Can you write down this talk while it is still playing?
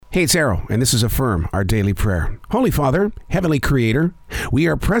Hey, it's Arrow, and this is Affirm, our daily prayer. Holy Father, Heavenly Creator, we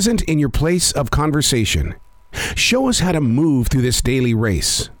are present in your place of conversation. Show us how to move through this daily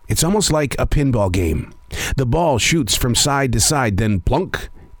race. It's almost like a pinball game. The ball shoots from side to side, then plunk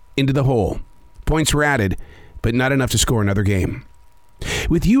into the hole. Points were added, but not enough to score another game.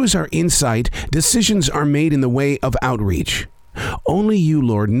 With you as our insight, decisions are made in the way of outreach. Only you,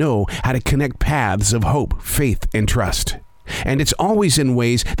 Lord, know how to connect paths of hope, faith, and trust. And it's always in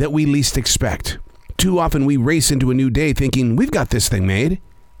ways that we least expect. Too often we race into a new day thinking, we've got this thing made.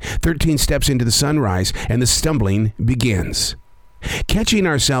 13 steps into the sunrise, and the stumbling begins. Catching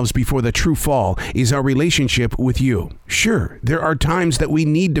ourselves before the true fall is our relationship with you. Sure, there are times that we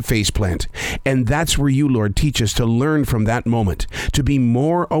need to faceplant, and that's where you, Lord, teach us to learn from that moment, to be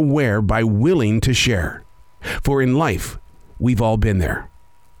more aware by willing to share. For in life, we've all been there.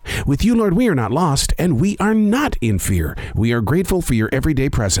 With you, Lord, we are not lost, and we are not in fear. We are grateful for your everyday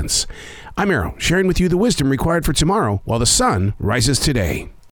presence. I'm Arrow, sharing with you the wisdom required for tomorrow while the sun rises today.